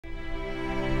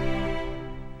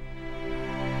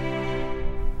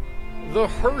The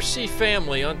Hersey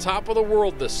family on top of the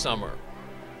world this summer.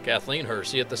 Kathleen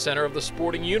Hersey at the center of the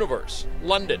sporting universe,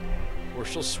 London, where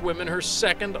she'll swim in her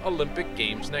second Olympic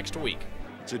Games next week.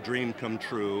 It's a dream come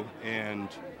true, and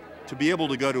to be able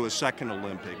to go to a second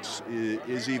Olympics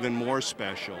is even more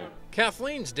special.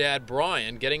 Kathleen's dad,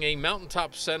 Brian, getting a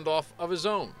mountaintop send-off of his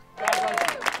own.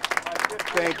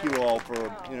 Thank you all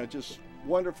for, just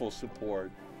wonderful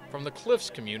support. From the Cliffs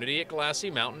community at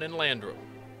Glassy Mountain in Landrum.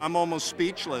 I'm almost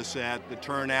speechless at the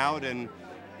turnout and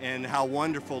how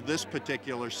wonderful this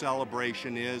particular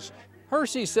celebration is.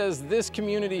 Hersey says this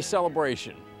community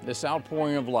celebration, this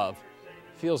outpouring of love,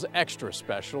 feels extra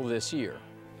special this year.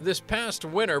 This past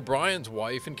winter, Brian's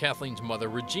wife and Kathleen's mother,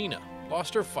 Regina,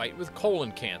 lost her fight with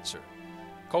colon cancer.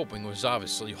 Coping was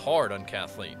obviously hard on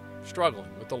Kathleen,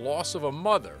 struggling with the loss of a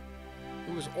mother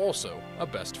who was also a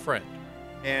best friend.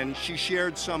 And she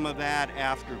shared some of that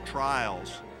after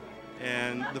trials,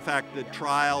 and the fact that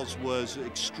trials was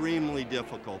extremely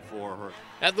difficult for her.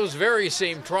 At those very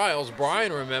same trials,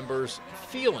 Brian remembers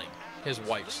feeling his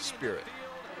wife's spirit.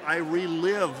 I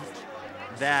relived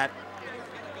that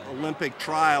Olympic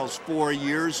trials 4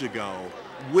 years ago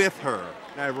with her.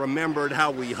 I remembered how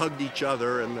we hugged each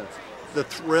other and the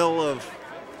thrill of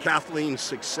Kathleen's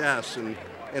success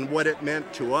and what it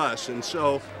meant to us. And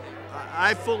so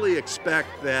I fully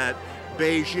expect that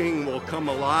Beijing will come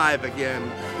alive again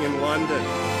in London.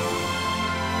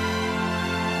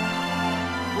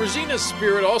 Regina's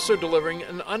spirit also delivering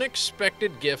an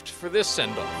unexpected gift for this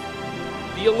send-off.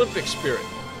 The Olympic spirit,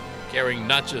 carrying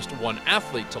not just one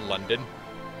athlete to London,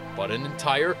 but an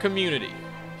entire community,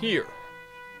 here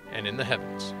and in the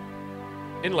heavens.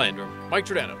 In Landrum, Mike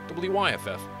Giordano,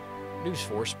 WYFF, News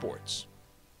 4 Sports.